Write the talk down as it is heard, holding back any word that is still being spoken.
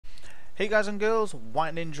Hey guys and girls,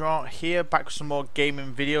 White Ninja here, back with some more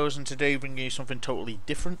gaming videos, and today bringing you something totally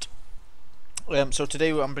different. So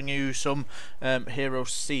today I'm bringing you some Hero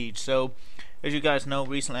Siege. So as you guys know,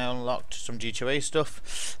 recently I unlocked some G2A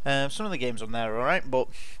stuff. Some of the games on there are alright, but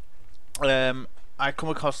I come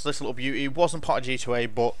across this little beauty. It wasn't part of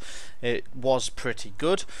G2A, but it was pretty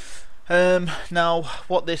good. Now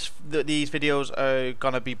what these videos are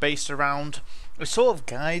gonna be based around are sort of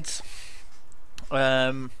guides.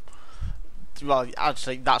 Well,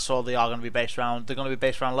 actually, that's all they are going to be based around. They're going to be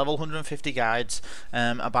based around level 150 guides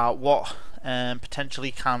about what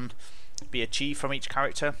potentially can be achieved from each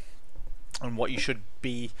character and what you should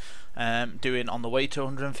be doing on the way to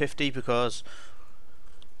 150. Because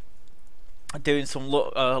doing some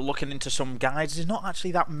looking into some guides, there's not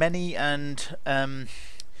actually that many, and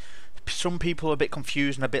some people are a bit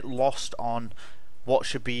confused and a bit lost on what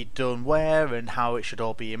should be done where and how it should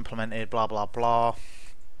all be implemented. Blah blah blah.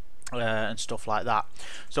 And stuff like that.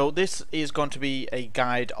 So this is going to be a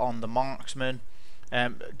guide on the Marksman,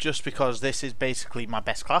 just because this is basically my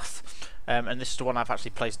best class, and this is the one I've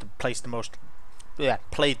actually played the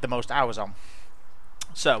most hours on.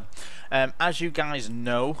 So as you guys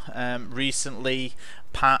know, recently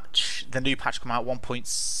the new patch came out,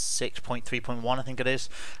 1.6.3.1 I think it is,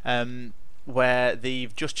 where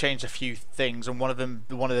they've just changed a few things, and one of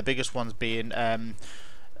the biggest ones being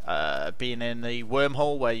in the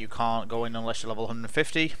wormhole, where you can't go in unless you're level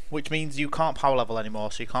 150, which means you can't power level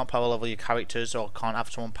anymore. So you can't power level your characters, or can't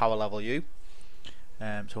have someone power level you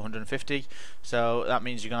to 150. So that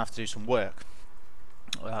means you're gonna have to do some work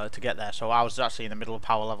to get there. So I was actually in the middle of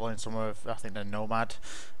power leveling somewhere of, I think, the Nomad,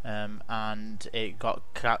 and it got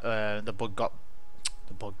the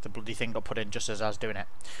bloody thing got put in just as I was doing it.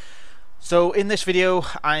 So in this video,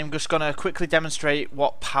 I'm just gonna quickly demonstrate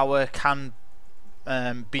what power can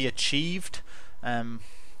be achieved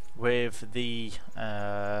with the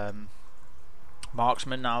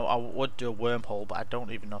Marksman. Now I would do a wormhole, but I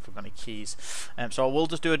don't even know if I've got any keys, so I will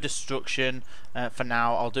just do a destruction for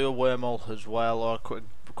now. I'll do a wormhole as well, or a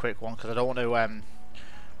quick one, because I don't want to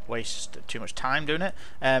waste too much time doing it,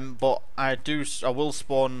 but I will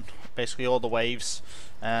spawn basically all the waves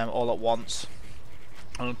all at once,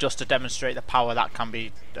 and just to demonstrate the power that can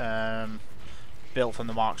be built from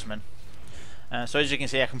the Marksman. So as you can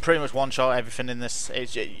see, I can pretty much one-shot everything in this.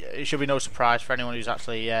 It should be no surprise for anyone who's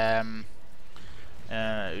actually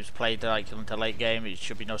who's played like into late game. It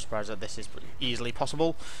should be no surprise that this is easily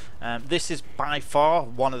possible. This is by far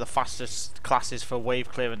one of the fastest classes for wave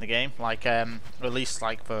clear in the game, like at least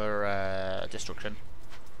like for destruction.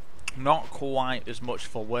 Not quite as much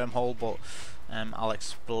for wormhole, but I'll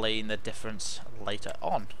explain the difference later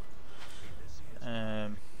on.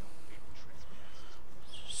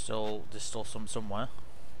 There's still some somewhere.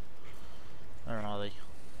 Where are they?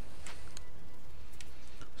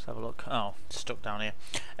 Let's have a look. Oh, it's stuck down here.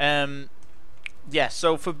 Yeah,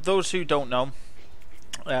 so for those who don't know,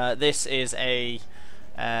 this is a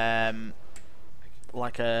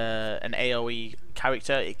like an AoE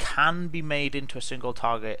character. It can be made into a single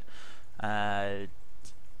target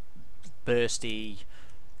bursty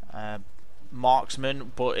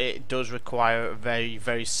Marksman, but it does require very,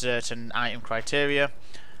 very certain item criteria,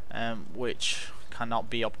 which cannot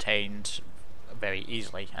be obtained very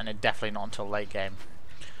easily, and it definitely not until late game.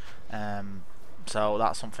 So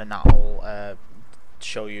that's something that I'll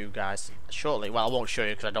show you guys shortly. Well, I won't show you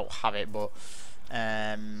because I don't have it, but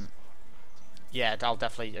yeah, I'll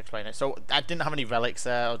definitely explain it. So I didn't have any relics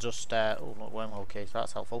there. I'll just oh, look, wormhole case,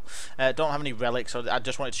 that's helpful. Don't have any relics, so I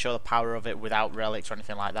just wanted to show the power of it without relics or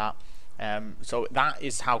anything like that. So that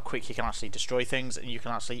is how quick you can actually destroy things, and you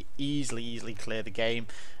can actually easily clear the game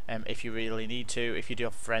if you really need to. If you do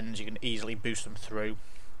have friends, you can easily boost them through,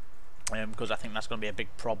 because I think that's going to be a big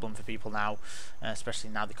problem for people now, especially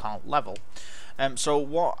now they can't level. So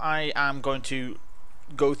what I am going to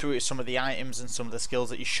go through is some of the items and some of the skills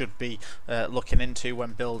that you should be looking into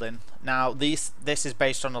when building. Now this is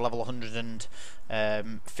based on a level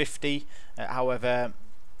 150, however,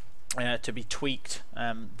 to be tweaked,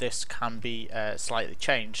 this can be slightly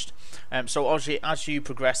changed. So obviously as you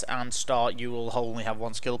progress and start, you will only have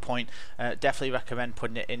one skill point. Definitely recommend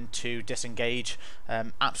putting it into disengage.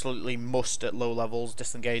 Absolutely must at low levels.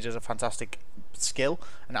 Disengage is a fantastic skill,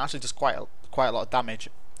 and it actually does quite a lot of damage.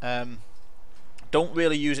 Don't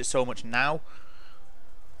really use it so much now.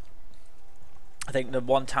 I think the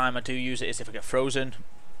one time I do use it is if I get frozen.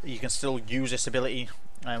 You can still use this ability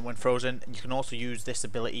when frozen. You can also use this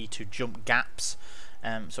ability to jump gaps,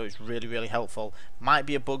 so it's really helpful. Might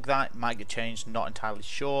be a bug that might get changed, not entirely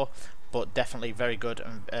sure, but definitely very good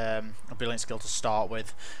and a brilliant skill to start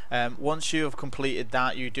with. Once you have completed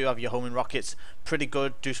that, you do have your homing rockets, pretty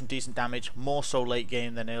good, do some decent damage, more so late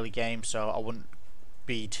game than early game, so I wouldn't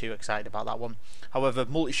be too excited about that one. However,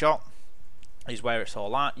 multi-shot is where it's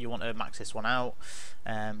all at. You want to max this one out,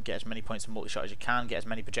 get as many points in multi-shot as you can, get as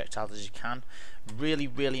many projectiles as you can.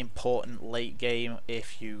 Really important late game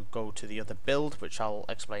if you go to the other build, which I'll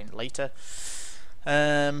explain later.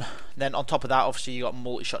 Then on top of that, obviously you got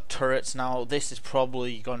multi-shot turrets. Now this is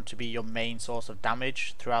probably going to be your main source of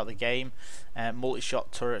damage throughout the game.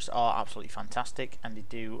 Multi-shot turrets are absolutely fantastic and they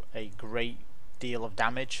do a great deal of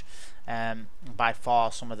damage. By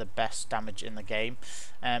far some of the best damage in the game.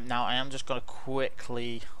 Now I am just going to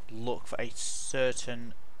quickly look for a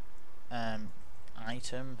certain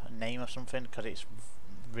item, a name or something, because it's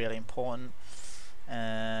really important.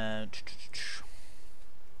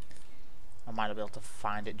 I might not be able to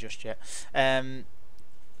find it just yet.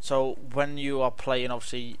 So when you are playing,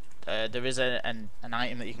 obviously there is an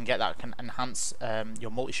item that you can get that can enhance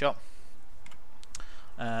your multi-shot.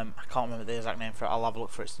 I can't remember the exact name for it. I'll have a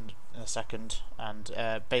look for it in a second. And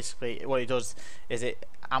basically what it does is it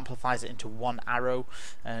amplifies it into one arrow.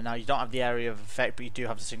 Now you don't have the area of effect, but you do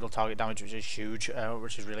have the single target damage, which is huge,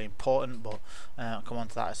 which is really important, but I'll come on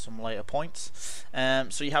to that at some later points.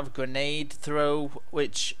 So you have a grenade throw,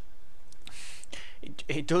 which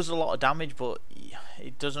it does a lot of damage, but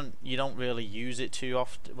it doesn't. You don't really use it too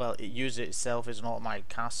often. Well, it uses it itself as an automatic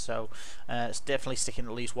cast, so it's definitely sticking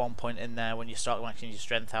at least 1 point in there. When you start maxing your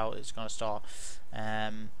strength out, it's going to start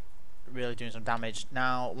really doing some damage.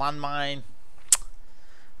 Now, landmine.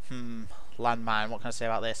 Landmine. What can I say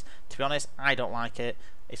about this? To be honest, I don't like it.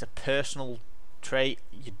 It's a personal trait.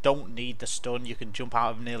 You don't need the stun. You can jump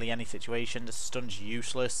out of nearly any situation. The stun's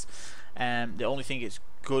useless. The only thing it's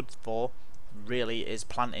good for really is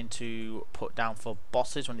planting to put down for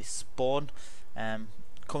bosses when they spawn.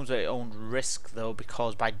 Comes with its own risk though,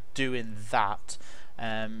 because by doing that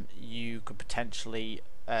you could potentially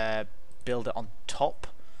build it on top,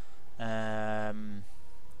 like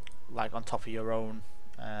on top of your own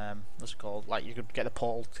what's it called, like you could get the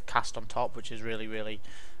portal to cast on top, which is really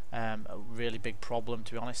a really big problem,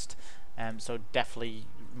 to be honest. So definitely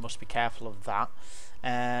must be careful of that.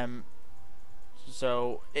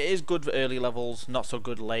 So it is good for early levels, not so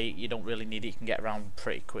good late. You don't really need it. You can get around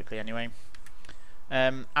pretty quickly anyway.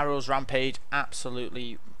 Arrows Rampage,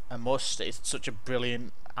 absolutely a must. It's such a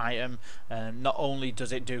brilliant item. Not only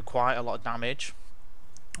does it do quite a lot of damage,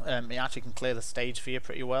 it actually can clear the stage for you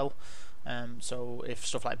pretty well. So if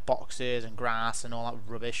stuff like boxes and grass and all that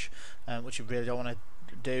rubbish, which you really don't want to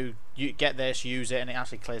do, you get this, use it, and it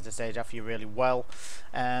actually clears the stage after you really well.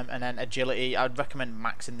 And then agility, I'd recommend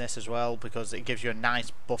maxing this as well, because it gives you a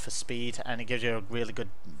nice buff of speed and it gives you a really good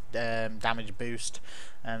damage boost.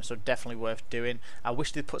 So definitely worth doing. I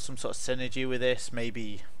wish they'd put some sort of synergy with this,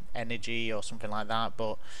 maybe energy or something like that,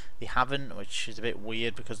 but they haven't, which is a bit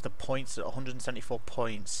weird, because the points at 174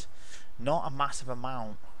 points, not a massive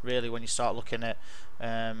amount really when you start looking at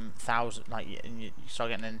thousand, like you start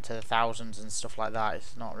getting into the thousands and stuff like that.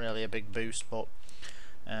 It's not really a big boost, but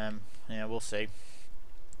yeah, we'll see.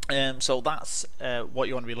 So that's what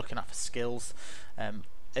you want to be looking at for skills.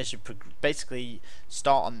 As you basically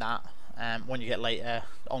start on that, when you get later,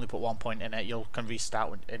 only put 1 point in it. You can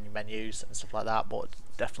restart in your menus and stuff like that, but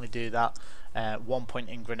definitely do that. 1 point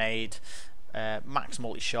in grenade, max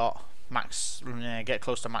multi-shot, max get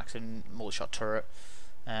close to max in multi-shot turret,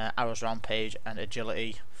 arrows rampage, and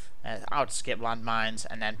agility. I would skip landmines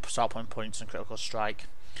and then start putting points and critical strike.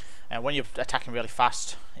 When you're attacking really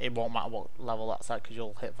fast, it won't matter what level that's at, because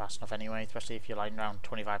you'll hit fast enough anyway, especially if you're like around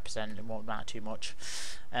 25%. It won't matter too much.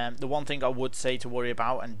 The one thing I would say to worry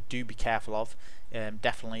about and do be careful of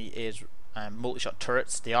definitely is multi-shot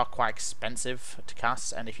turrets. They are quite expensive to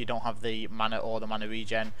cast, and if you don't have the mana or the mana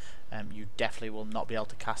regen, you definitely will not be able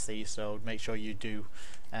to cast these, so make sure you do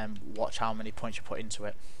watch how many points you put into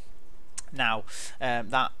it. Now,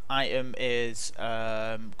 that item is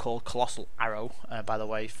called Colossal Arrow, by the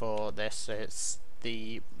way, for this. It's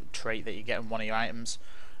the trait that you get in one of your items.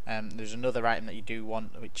 There's another item that you do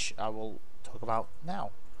want, which I will talk about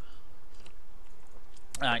now.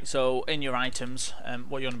 Alright, so in your items,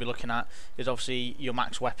 what you want to be looking at is obviously your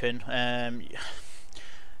max weapon.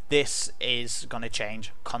 This is going to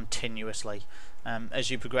change continuously as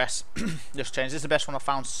you progress. This change. This is the best one I've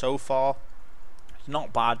found so far.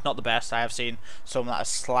 Not bad, not the best. I have seen some that are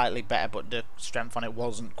slightly better, but the strength on it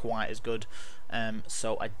wasn't quite as good.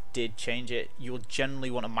 So I did change it. You'll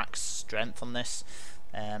generally want to max strength on this,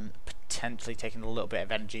 potentially taking a little bit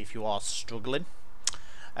of energy if you are struggling.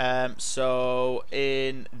 So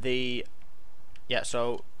in the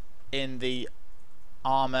so in the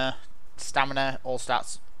armor, stamina, all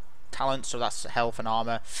stats, talent, so that's health and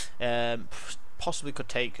armor. Possibly could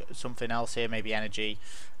take something else here, maybe energy,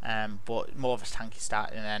 but more of a tanky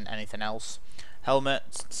stat than anything else.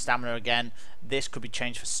 Helmet, stamina again. This could be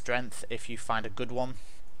changed for strength if you find a good one.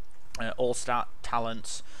 All stat,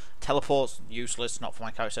 talents, teleports, useless, not for my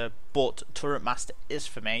character, but turret master is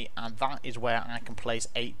for me, and that is where I can place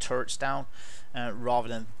 8 turrets down rather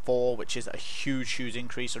than 4, which is a huge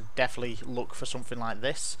increase. So definitely look for something like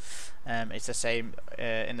this. It's the same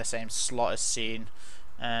in the same slot as seen,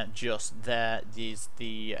 just there. These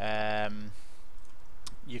the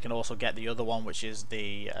you can also get the other one, which is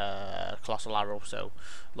the colossal arrow, so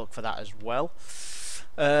look for that as well.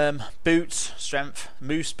 Boots, strength,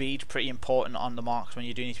 move speed, pretty important on the marksman.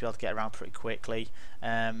 You do need to be able to get around pretty quickly.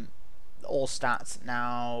 All stats,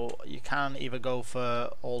 now you can either go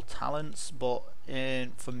for all talents, but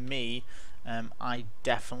for me, I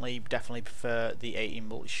definitely prefer the 18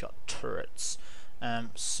 multi-shot turrets.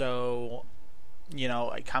 So you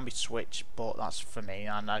know, it can be switched, but that's for me,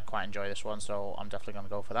 and I quite enjoy this one, so I'm definitely going to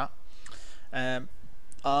go for that.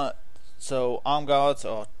 So arm guards,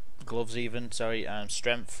 or gloves even, sorry,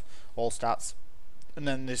 strength, all stats, and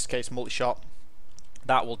then in this case multi-shot.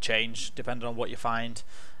 That will change depending on what you find.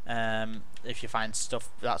 If you find stuff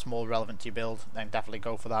that's more relevant to your build, then definitely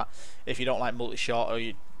go for that. If you don't like multi-shot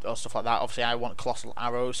or stuff like that, obviously I want colossal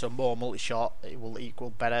arrows, so more multi-shot, it will equal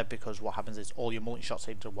better, because what happens is all your multi-shots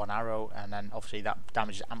hit to one arrow, and then obviously that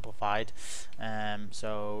damage is amplified.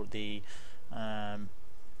 So the 30%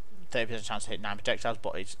 chance to hit 9 projectiles,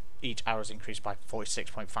 but each arrow is increased by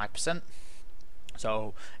 46.5%.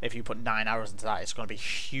 So if you put 9 arrows into that, it's going to be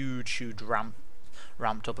huge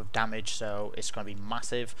ramped up of damage, so it's going to be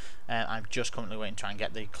massive. I'm just currently waiting to try and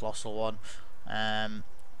get the colossal one.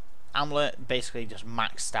 Amulet, basically just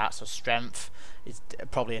max stats, so strength is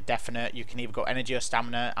probably a definite. You can either go energy or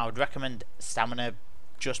stamina. I would recommend stamina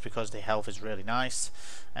just because the health is really nice,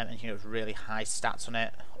 and you know, it's really high stats on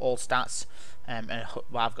it. All stats, and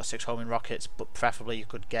well, I've got 6 homing rockets, but preferably you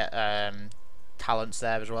could get talents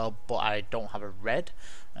there as well, but I don't have a red,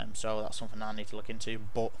 so that's something I need to look into,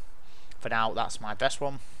 but for now that's my best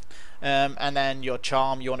one. And then your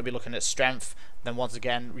charm, you want to be looking at strength. Then once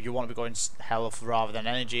again, you want to be going health rather than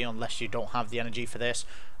energy, unless you don't have the energy for this.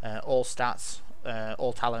 All stats,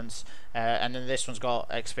 all talents, and then this one's got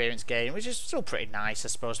experience gain, which is still pretty nice, I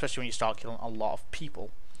suppose, especially when you start killing a lot of people.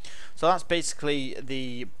 So that's basically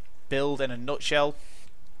the build in a nutshell,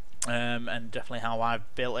 and definitely how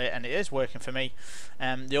I've built it, and it is working for me.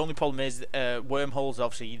 The only problem is wormholes,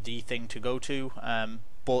 obviously the thing to go to,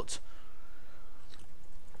 but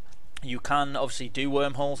you can obviously do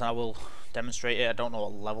wormholes, and I will demonstrate it. I don't know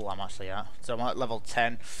what level I'm actually at, so I'm at level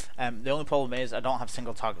 10. The only problem is I don't have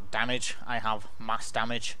single target damage, I have mass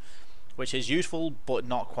damage, which is useful but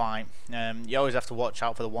not quite. You always have to watch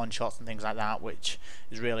out for the one shots and things like that, which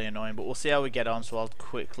is really annoying, but we'll see how we get on. So I'll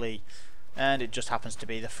quickly, and it just happens to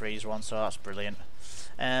be the freeze one, so that's brilliant.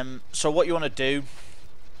 So what you want to do,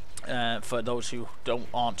 for those who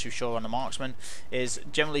aren't too sure on the marksman, is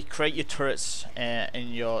generally create your turrets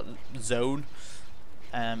in your zone,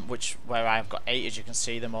 where I've got 8, as you can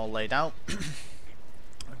see them all laid out.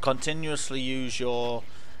 Continuously use your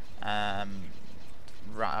arrow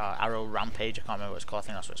rampage, I can't remember what it's called, I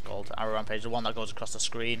think that's what it's called, arrow rampage, the one that goes across the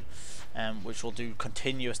screen, which will do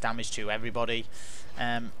continuous damage to everybody.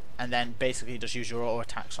 And then basically just use your auto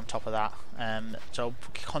attacks on top of that. So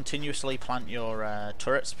continuously plant your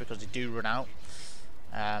turrets, because they do run out,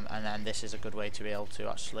 and then this is a good way to be able to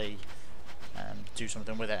actually do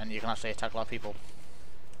something with it, and you can actually attack a lot of people.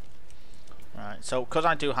 Right, so because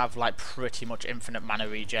I do have like pretty much infinite mana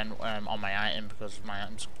regen on my item, because my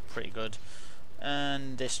item's pretty good,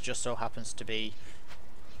 and this just so happens to be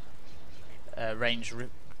range.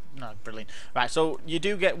 No, brilliant. Right, so you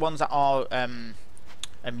do get ones that are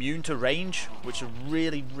immune to range, which are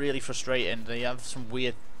really frustrating. They have some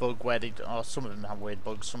weird bug where some of them have weird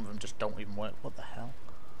bugs, some of them just don't even work. What the hell?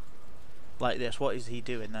 Like this, what is he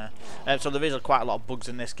doing there? So there is quite a lot of bugs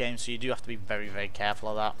in this game, so you do have to be very careful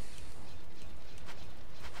of that.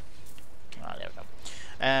 Right, there we go.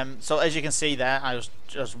 So as you can see there, I was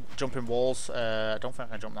just jumping walls. I don't think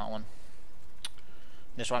I can jump that one.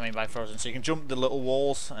 That's what I mean by frozen. So you can jump the little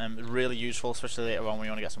walls, really useful, especially later on when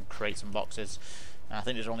you want to get some crates and boxes. And I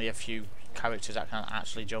think there's only a few characters that can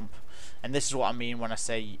actually jump. And this is what I mean when I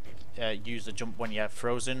say use the jump when you're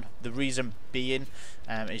frozen. The reason being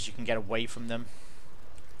is you can get away from them.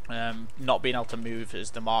 Not being able to move as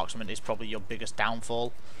the marksman is probably your biggest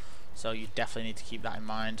downfall. So you definitely need to keep that in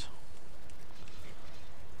mind.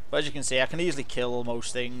 But as you can see, I can easily kill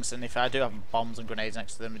most things, and if I do have bombs and grenades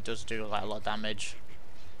next to them, it does do like a lot of damage.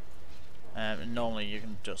 And normally you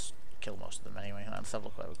can just kill most of them anyway. Let's have a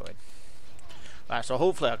look where we're going. Right, so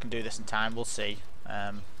hopefully I can do this in time. We'll see.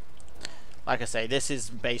 Like I say, this is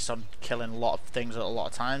based on killing a lot of things at a lot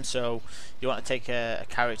of times, so you want to take a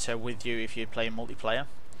character with you if you're playing multiplayer.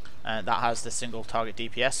 That has the single target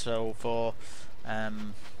DPS, so for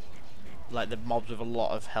like the mobs with a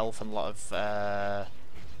lot of health and a lot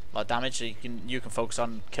of damage, so you can focus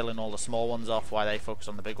on killing all the small ones off while they focus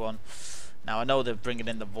on the big one. Now I know they're bringing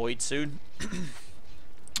in the Void soon.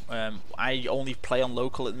 I only play on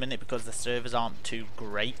local at the minute because the servers aren't too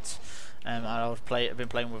great. I've been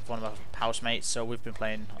playing with one of my housemates, so we've been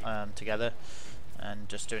playing together and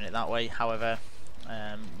just doing it that way. However,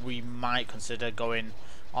 we might consider going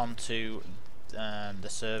onto the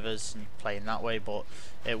servers and playing that way, but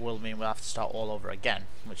it will mean we'll have to start all over again,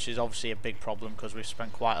 which is obviously a big problem because we've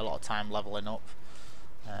spent quite a lot of time leveling up.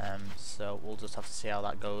 So we'll just have to see how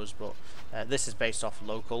that goes, but this is based off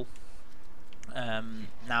local.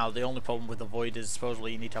 Now the only problem with the Void is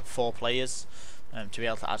supposedly you need to have 4 players to be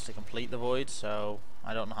able to actually complete the Void, so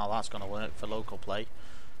I don't know how that's going to work for local play.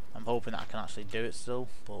 I'm hoping that I can actually do it still,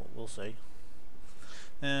 but we'll see.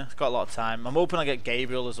 Yeah, it's got a lot of time. I'm hoping I get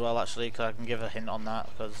Gabriel as well, actually, because I can give a hint on that,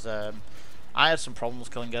 because I had some problems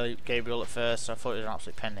killing Gabriel at first, so I thought he was an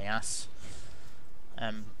absolute pain in the ass.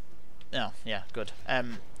 Yeah, good.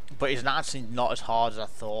 But he's actually not as hard as I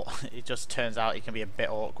thought. It just turns out he can be a bit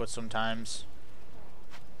awkward sometimes.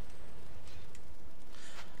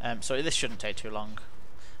 So this shouldn't take too long.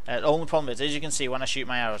 The only problem is, as you can see, when I shoot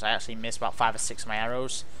my arrows, I actually miss about 5 or 6 of my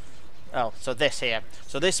arrows. Oh, so this here.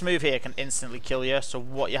 So this move here can instantly kill you. So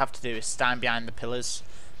what you have to do is stand behind the pillars.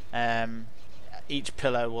 Each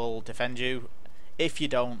pillar will defend you. If you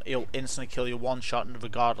don't, it'll instantly kill you one shot,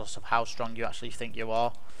 regardless of how strong you actually think you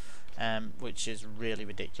are. Which is really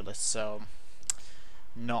ridiculous. So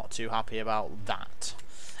not too happy about that.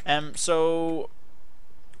 So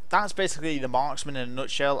that's basically the Marksman in a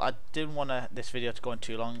nutshell. I didn't want this video to go on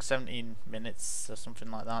too long, 17 minutes or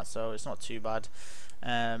something like that, so it's not too bad.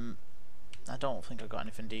 I don't think I got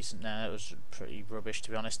anything decent there. It was pretty rubbish, to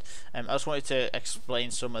be honest. I just wanted to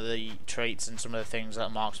explain some of the traits and some of the things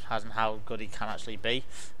that Marksman has and how good he can actually be,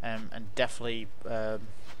 and definitely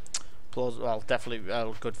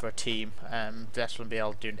definitely good for a team. Definitely be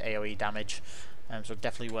able to do AoE damage, so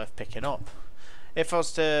definitely worth picking up. If I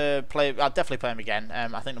was to play, I'd definitely play him again.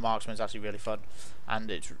 I think the Marksman is actually really fun,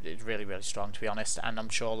 and it's really strong, to be honest. And I'm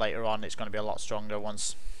sure later on it's going to be a lot stronger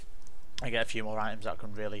once I get a few more items that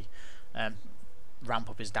can really ramp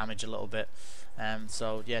up his damage a little bit.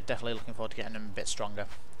 So yeah, definitely looking forward to getting him a bit stronger.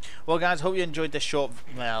 Well guys, hope you enjoyed this short,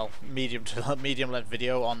 well, medium length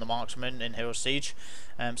video on the Marksman in Hero Siege.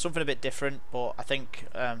 Something a bit different, but I think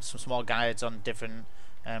some small guides on different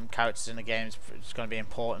characters in the game is going to be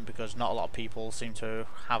important, because not a lot of people seem to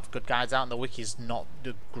have good guides out, and the wiki's not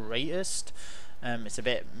the greatest. It's a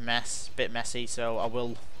bit messy, so I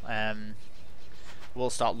will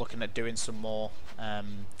start looking at doing some more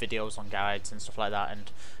videos on guides and stuff like that,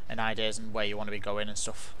 and ideas and where you want to be going and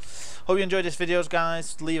stuff. Hope you enjoyed this videos,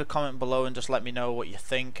 guys. Leave a comment below and just let me know what you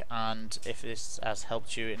think and if this has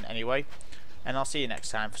helped you in any way, and I'll see you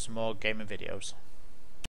next time for some more gaming videos.